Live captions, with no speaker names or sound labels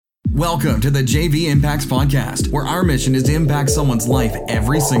Welcome to the JV Impacts Podcast, where our mission is to impact someone's life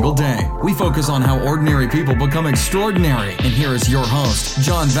every single day. We focus on how ordinary people become extraordinary. And here is your host,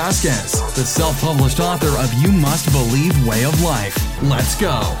 John Vasquez, the self-published author of You Must Believe Way of Life. Let's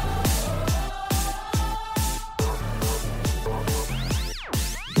go.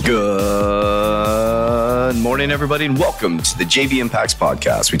 Good morning, everybody, and welcome to the JV Impacts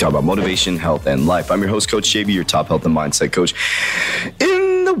Podcast. We talk about motivation, health, and life. I'm your host, Coach JV, your top health and mindset coach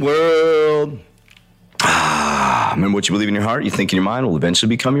in the world. Remember, what you believe in your heart, you think in your mind will eventually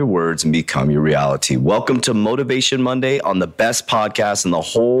become your words and become your reality. Welcome to Motivation Monday on the best podcast in the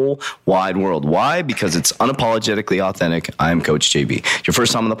whole wide world. Why? Because it's unapologetically authentic. I am Coach JV. Your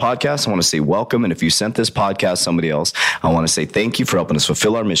first time on the podcast, I want to say welcome. And if you sent this podcast to somebody else, I want to say thank you for helping us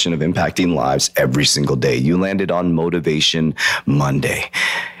fulfill our mission of impacting lives every single day. You landed on Motivation Monday.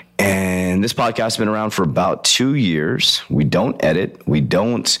 And this podcast has been around for about 2 years. We don't edit. We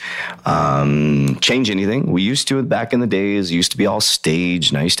don't change anything. We used to back in the days. It used to be all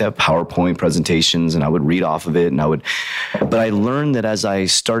staged, and I used to have PowerPoint presentations, and I would read off of it, but I learned that as I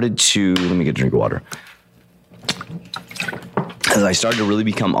started to, let me get a drink of water. As I started to really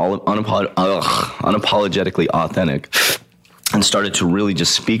become unapologetically authentic, and started to really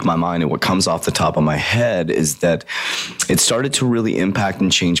just speak my mind, and what comes off the top of my head is that it started to really impact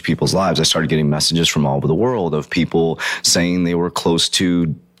and change people's lives. I started getting messages from all over the world of people saying they were close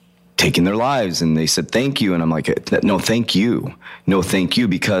to taking their lives, and they said, thank you. And I'm like, no, thank you. No, thank you.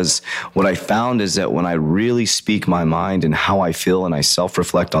 Because what I found is that when I really speak my mind and how I feel, and I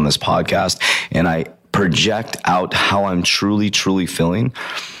self-reflect on this podcast, and I project out how I'm truly, truly feeling,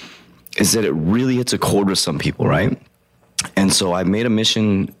 is that it really hits a chord with some people, right? And so I made a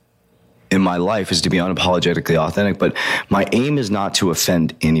mission in my life is to be unapologetically authentic, but my aim is not to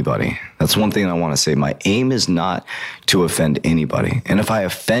offend anybody. That's one thing I want to say. My aim is not to offend anybody. And if I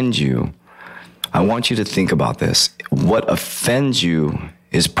offend you, I want you to think about this. What offends you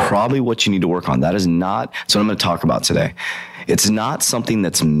is probably what you need to work on. That's what I'm going to talk about today. It's not something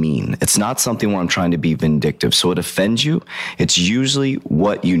that's mean. It's not something where I'm trying to be vindictive. So it offends you. It's usually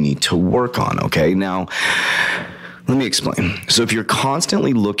what you need to work on. Okay. Now, let me explain. So if you're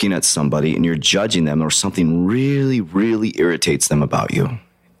constantly looking at somebody and you're judging them, or something really, really irritates them about you,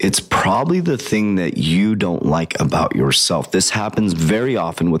 it's probably the thing that you don't like about yourself. This happens very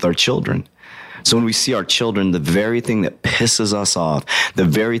often with our children. So when we see our children, the very thing that pisses us off, the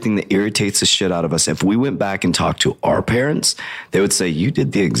very thing that irritates the shit out of us, if we went back and talked to our parents, they would say, you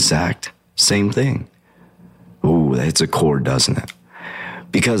did the exact same thing. Ooh, that hits a chord, doesn't it?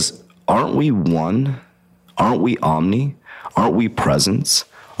 Because aren't we one? Aren't we omni? Aren't we presence?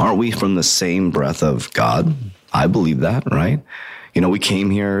 Aren't we from the same breath of God? I believe that, right? You know, we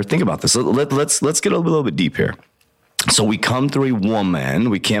came here, think about this. Let's get a little bit deep here. So we come through a woman.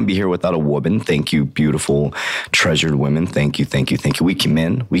 We can't be here without a woman. Thank you, beautiful, treasured women. Thank you, thank you, thank you. We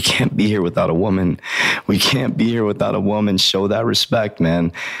can't be here without a woman. We can't be here without a woman. Show that respect,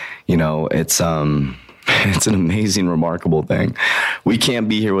 man. You know, it's an amazing, remarkable thing. We can't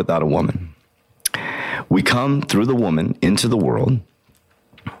be here without a woman. We come through the woman into the world,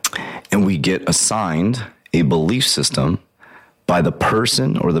 and we get assigned a belief system by the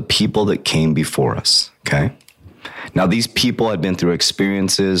person or the people that came before us, okay? Now, these people had been through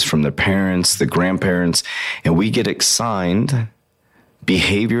experiences from their parents, the grandparents, and we get assigned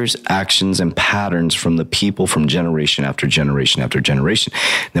behaviors, actions, and patterns from the people from generation after generation after generation.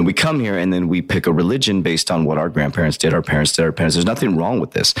 Then we come here and then we pick a religion based on what our grandparents did, our parents did, our parents. There's nothing wrong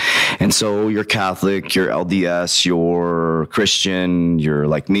with this. And so you're Catholic, you're LDS, you're Christian, you're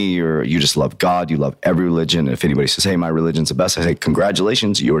like me, you just love God, you love every religion. If anybody says, hey, my religion's the best, I say,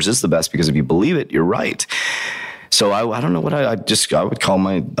 congratulations, yours is the best, because if you believe it, you're right. So I don't know what I would call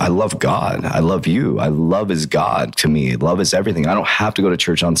I love God. I love you. Love is God to me. Love is everything. I don't have to go to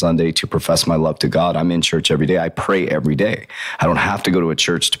church on Sunday to profess my love to God. I'm in church every day. I pray every day. I don't have to go to a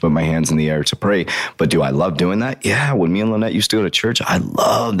church to put my hands in the air to pray. But do I love doing that? Yeah. When me and Lynette used to go to church, I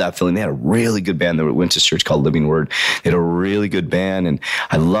loved that feeling. They had a really good band that went to church called Living Word. They had a really good band, and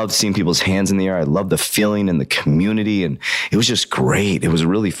I loved seeing people's hands in the air. I loved the feeling and the community, and it was just great. It was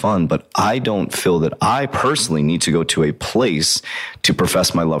really fun. But I don't feel that I personally need to go to a place to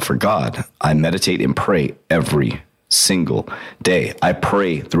profess my love for God. I meditate and pray every single day. I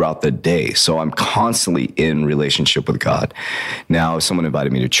pray throughout the day. So I'm constantly in relationship with God. Now, if someone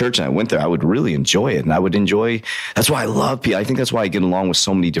invited me to church and I went there, I would really enjoy it. And that's why I love people. I think that's why I get along with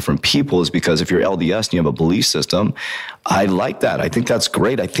so many different people, is because if you're LDS and you have a belief system, I like that. I think that's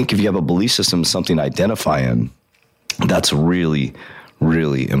great. I think if you have a belief system, something to identify in, that's really,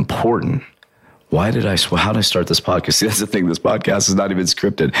 really important. how did I start this podcast? See, that's the thing. This podcast is not even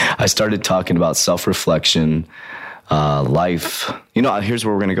scripted. I started talking about self-reflection, life. Here's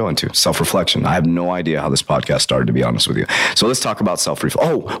where we're going to go into self-reflection. I have no idea how this podcast started, to be honest with you. So let's talk about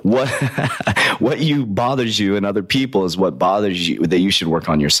self-reflection. What bothers you in other people is what bothers you, that you should work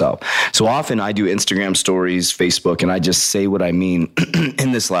on yourself. So often I do Instagram stories, Facebook, and I just say what I mean.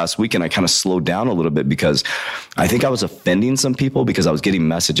 In this last weekend, I kind of slowed down a little bit because I think I was offending some people because I was getting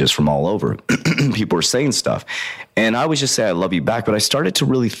messages from all over. People were saying stuff. And I would just say, I love you back. But I started to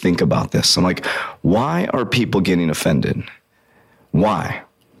really think about this. I'm like, why are people getting offended? Why?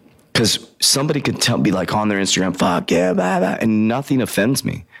 Because somebody could be like on their Instagram, fuck yeah, blah, blah, and nothing offends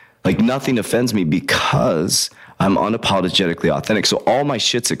me. Like nothing offends me because I'm unapologetically authentic. So all my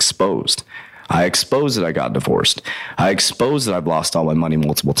shit's exposed. I expose that I got divorced. I expose that I've lost all my money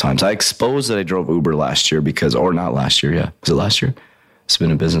multiple times. I expose that I drove Uber last year or not last year. Yeah. Was it last year? It's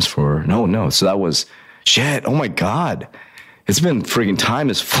been in business no. So that was shit. Oh my God. It's been freaking time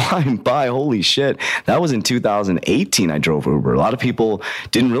is flying by. Holy shit. That was in 2018. I drove Uber. A lot of people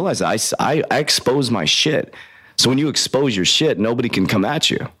didn't realize that. I exposed my shit. So when you expose your shit, nobody can come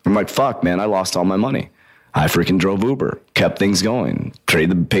at you. I'm like, fuck, man, I lost all my money. I freaking drove Uber, kept things going, paid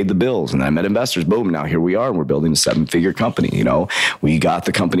the bills, and then I met investors. Boom, now here we are, and we're building a 7-figure company. We got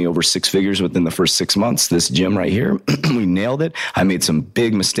the company over 6 figures within the first 6 months. This gym right here, we nailed it. I made some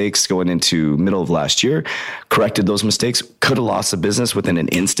big mistakes going into middle of last year, corrected those mistakes, could have lost the business within an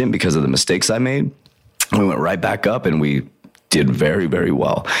instant because of the mistakes I made. We went right back up, and we did very, very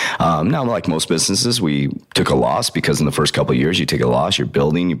well. Now, like most businesses, we took a loss because in the first couple of years, you take a loss, you're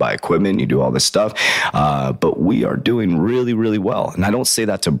building, you buy equipment, you do all this stuff. But we are doing really, really well. And I don't say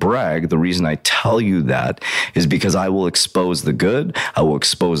that to brag. The reason I tell you that is because I will expose the good, I will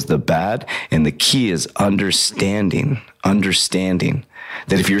expose the bad. And the key is understanding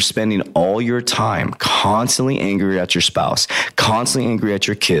that if you're spending all your time constantly angry at your spouse, constantly angry at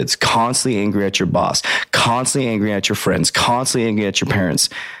your kids, constantly angry at your boss, constantly angry at your friends, constantly angry at your parents,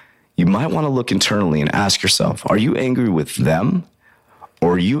 you might want to look internally and ask yourself, are you angry with them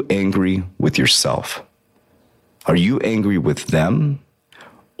or are you angry with yourself? Are you angry with them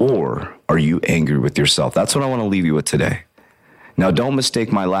or are you angry with yourself? That's what I want to leave you with today. Now, don't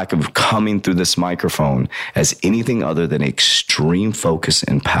mistake my lack of coming through this microphone as anything other than extreme focus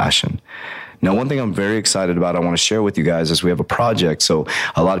and passion. Now, one thing I'm very excited about, I want to share with you guys is we have a project. So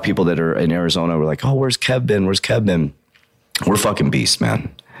a lot of people that are in Arizona were like, oh, where's Kev been? Where's Kev been? We're fucking beast,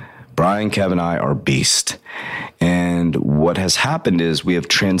 man. Brian, Kev, and I are beast. And what has happened is we have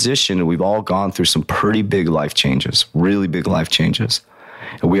transitioned and we've all gone through some pretty big life changes, really big life changes.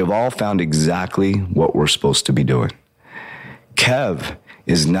 And we have all found exactly what we're supposed to be doing. Kev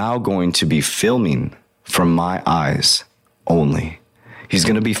is now going to be filming from my eyes only. He's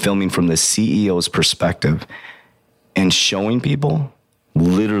going to be filming from the CEO's perspective and showing people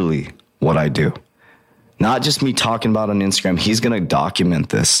literally what I do. Not just me talking about on Instagram. He's going to document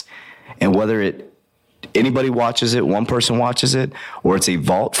this. And whether anybody watches it, one person watches it, or it's a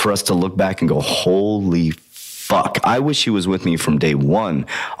vault for us to look back and go, holy fuck. I wish he was with me from day one,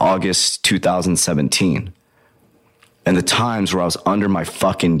 August 2017. And the times where I was under my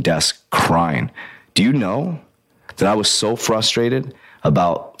fucking desk crying. Do you know that I was so frustrated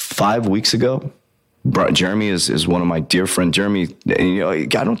about 5 weeks ago? Jeremy is one of my dear friends. Jeremy, I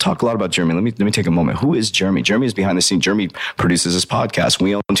don't talk a lot about Jeremy. Let me take a moment. Who is Jeremy? Jeremy is behind the scenes. Jeremy produces this podcast.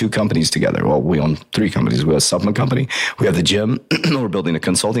 We own 2 companies together. Well, we own 3 companies. We have a supplement company. We have the gym. We're building a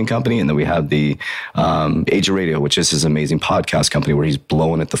consulting company. And then we have the Age of Radio, which is his amazing podcast company where he's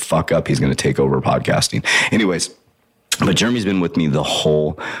blowing it the fuck up. He's going to take over podcasting. Anyways, but Jeremy's been with me the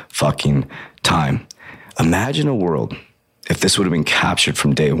whole fucking time. Imagine a world if this would have been captured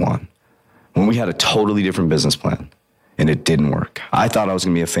from day one, when we had a totally different business plan and it didn't work. I thought I was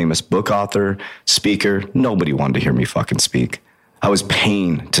going to be a famous book author, speaker. Nobody wanted to hear me fucking speak. I was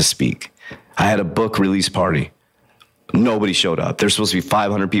paying to speak. I had a book release party. Nobody showed up. There's supposed to be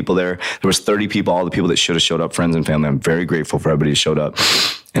 500 people there. There was 30 people, all the people that should have showed up, friends and family. I'm very grateful for everybody who showed up.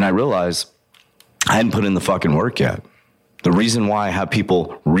 And I realized I hadn't put in the fucking work yet. The reason why I have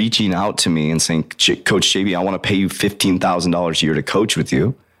people reaching out to me and saying, Coach JB, I want to pay you $15,000 a year to coach with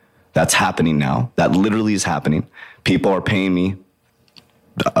you. That's happening now. That literally is happening. People are paying me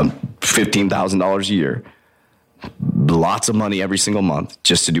 $15,000 a year, lots of money every single month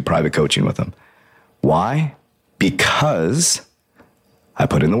just to do private coaching with them. Why? Because I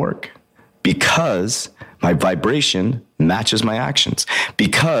put in the work. Because my vibration matches my actions.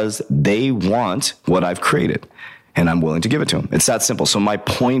 Because they want what I've created. And I'm willing to give it to them. It's that simple. So my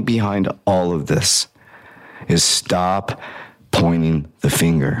point behind all of this is stop pointing the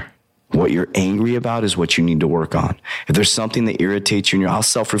finger. What you're angry about is what you need to work on. If there's something that irritates you, I'll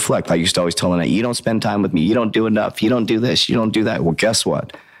self-reflect. I used to always tell Annette, you don't spend time with me. You don't do enough. You don't do this. You don't do that. Well, guess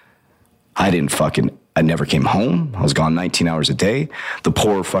what? I never came home. I was gone 19 hours a day. The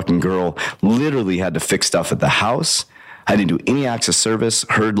poor fucking girl literally had to fix stuff at the house. I didn't do any acts of service.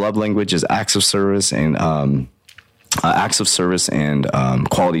 Her love language is acts of service and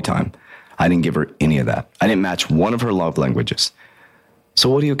quality time. I didn't give her any of that. I didn't match one of her love languages. So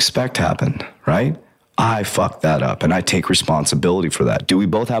what do you expect happened, right? I fucked that up, and I take responsibility for that. Do we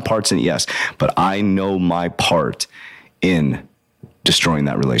both have parts in it? Yes, but I know my part in destroying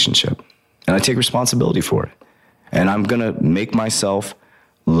that relationship, and I take responsibility for it. And I'm going to make myself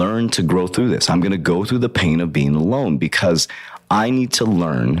learn to grow through this. I'm going to go through the pain of being alone because I need to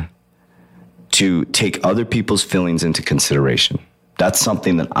learn to take other people's feelings into consideration. That's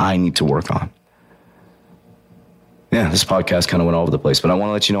something that I need to work on. Yeah, this podcast kind of went all over the place, but I want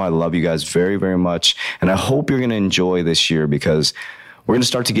to let you know I love you guys very, very much. And I hope you're going to enjoy this year because we're going to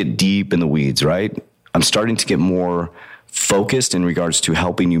start to get deep in the weeds, right? I'm starting to get more focused in regards to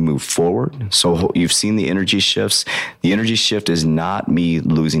helping you move forward. So you've seen the energy shifts. The energy shift is not me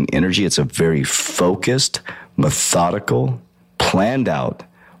losing energy. It's a very focused, methodical, planned out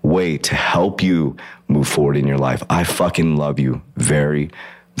way to help you move forward in your life. I fucking love you very,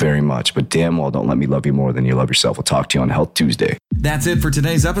 very much, but damn well don't let me love you more than you love yourself. We'll talk to you on Health Tuesday. That's it for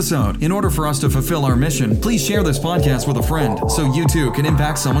today's episode. In order for us to fulfill our mission, please share this podcast with a friend so you too can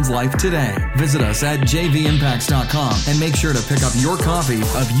impact someone's life today. Visit us at jvimpacts.com and make sure to pick up your copy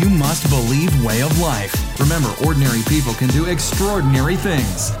of You Must Believe Way of Life. Remember, ordinary people can do extraordinary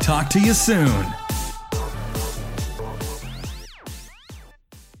things. Talk to you soon.